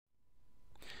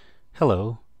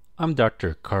Hello, I'm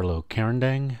Dr. Carlo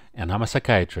Carandang, and I'm a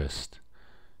psychiatrist.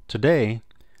 Today,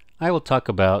 I will talk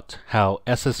about how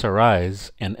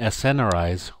SSRIs and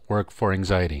SNRIs work for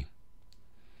anxiety.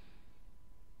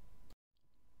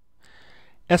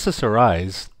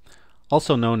 SSRIs,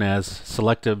 also known as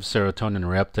Selective Serotonin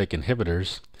Reuptake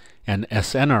Inhibitors, and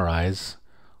SNRIs,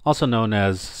 also known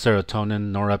as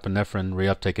Serotonin Norepinephrine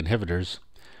Reuptake Inhibitors,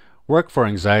 work for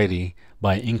anxiety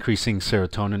by increasing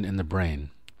serotonin in the brain.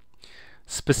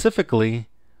 Specifically,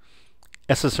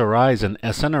 SSRIs and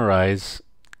SNRIs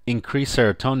increase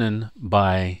serotonin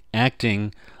by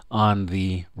acting on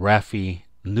the Raphe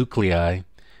nuclei,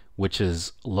 which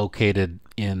is located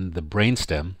in the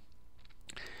brainstem.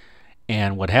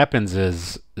 And what happens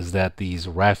is that these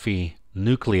Raphe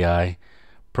nuclei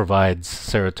provides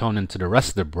serotonin to the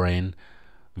rest of the brain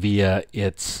via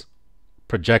its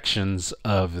projections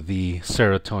of the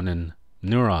serotonin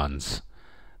neurons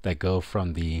that go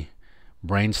from the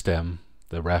brainstem,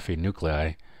 the Raphe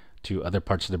nuclei, to other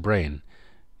parts of the brain.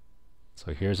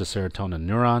 So here's a serotonin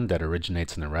neuron that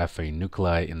originates in the Raphe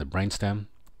nuclei in the brainstem.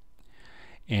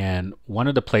 And one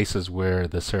of the places where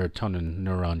the serotonin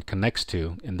neuron connects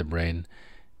to in the brain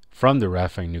from the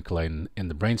Raphe nuclei in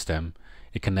the brainstem,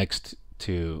 it connects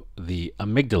to the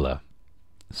amygdala.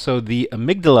 So the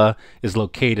amygdala is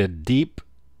located deep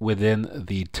within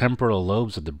the temporal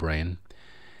lobes of the brain,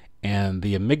 and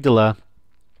the amygdala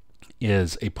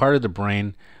is a part of the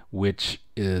brain which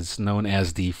is known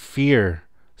as the fear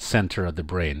center of the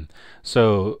brain.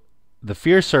 So the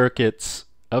fear circuits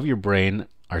of your brain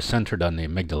are centered on the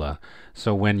amygdala.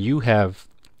 So when you have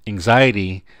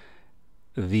anxiety,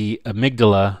 the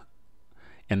amygdala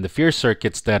and the fear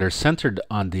circuits that are centered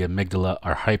on the amygdala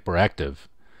are hyperactive.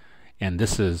 And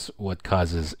this is what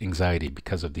causes anxiety,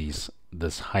 because of this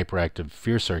hyperactive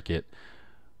fear circuit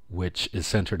which is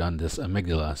centered on this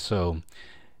amygdala. So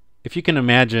if you can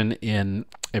imagine in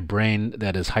a brain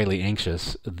that is highly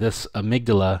anxious, this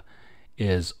amygdala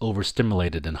is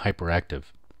overstimulated and hyperactive.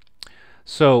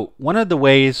 So one of the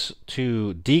ways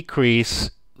to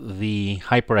decrease the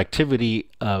hyperactivity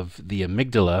of the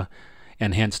amygdala,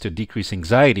 and hence to decrease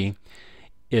anxiety,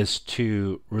 is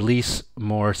to release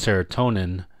more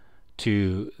serotonin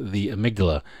to the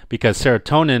amygdala, because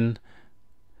serotonin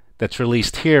that's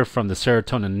released here from the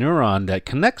serotonin neuron that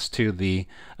connects to the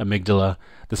amygdala,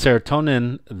 the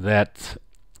serotonin that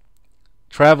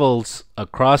travels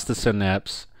across the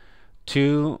synapse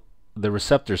to the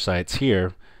receptor sites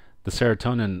here, the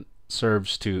serotonin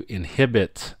serves to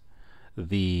inhibit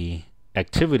the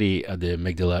activity of the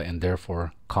amygdala and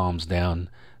therefore calms down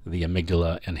the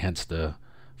amygdala and hence the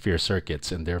fear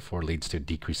circuits, and therefore leads to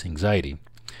decreased anxiety.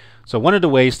 So one of the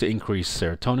ways to increase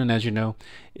serotonin, as you know,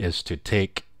 is to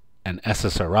take an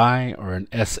SSRI or an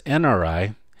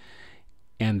SNRI,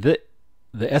 and the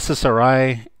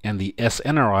SSRI and the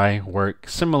SNRI work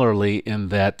similarly in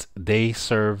that they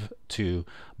serve to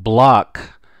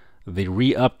block the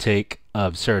reuptake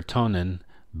of serotonin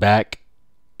back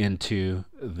into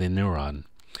the neuron.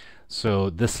 So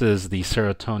this is the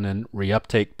serotonin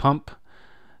reuptake pump.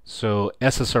 So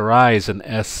SSRIs and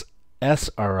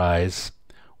SSRIs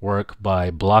work by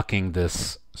blocking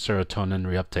this serotonin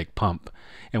reuptake pump.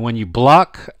 And when you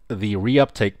block the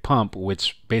reuptake pump,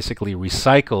 which basically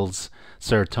recycles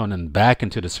serotonin back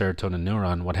into the serotonin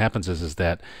neuron, what happens is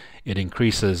that it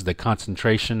increases the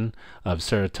concentration of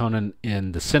serotonin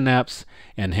in the synapse,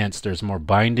 and hence there's more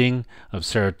binding of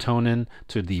serotonin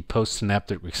to the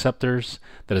postsynaptic receptors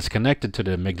that is connected to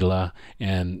the amygdala,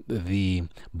 and the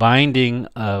binding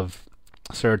of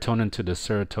serotonin to the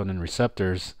serotonin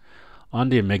receptors on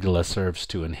the amygdala serves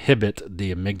to inhibit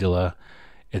the amygdala.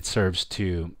 It serves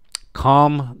to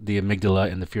calm the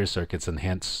amygdala and the fear circuits, and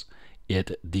hence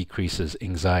it decreases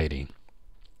anxiety.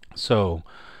 So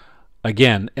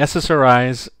again,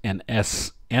 SSRIs and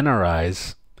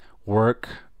SNRIs work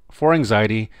for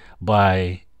anxiety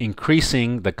by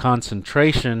increasing the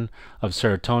concentration of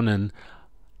serotonin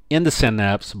in the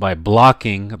synapse by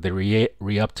blocking the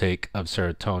reuptake of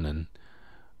serotonin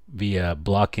via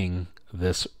blocking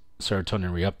this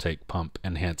serotonin reuptake pump,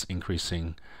 and hence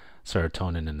increasing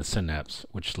serotonin in the synapse,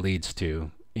 which leads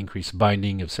to increased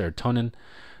binding of serotonin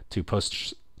to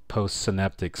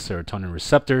postsynaptic serotonin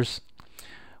receptors,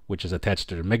 which is attached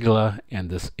to the amygdala, and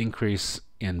this increase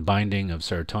in binding of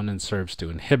serotonin serves to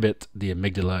inhibit the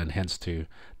amygdala and hence to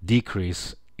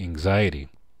decrease anxiety.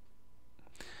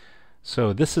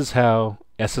 So this is how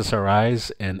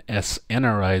SSRIs and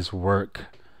SNRIs work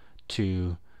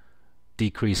to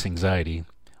decrease anxiety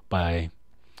by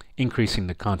increasing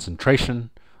the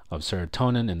concentration of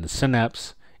serotonin in the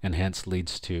synapse, and hence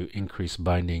leads to increased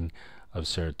binding of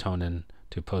serotonin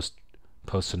to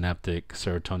postsynaptic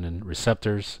serotonin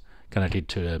receptors connected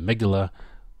to the amygdala,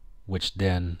 which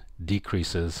then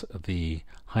decreases the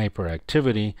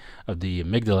hyperactivity of the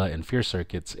amygdala and fear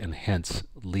circuits and hence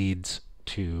leads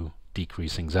to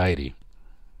decreased anxiety.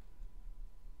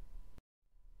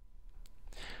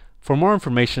 For more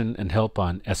information and help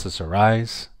on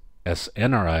SSRIs,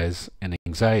 SNRIs, and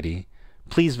anxiety,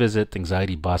 please visit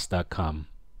anxietyboss.com.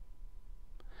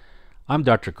 I'm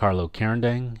Dr. Carlo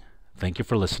Carandang. Thank you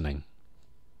for listening.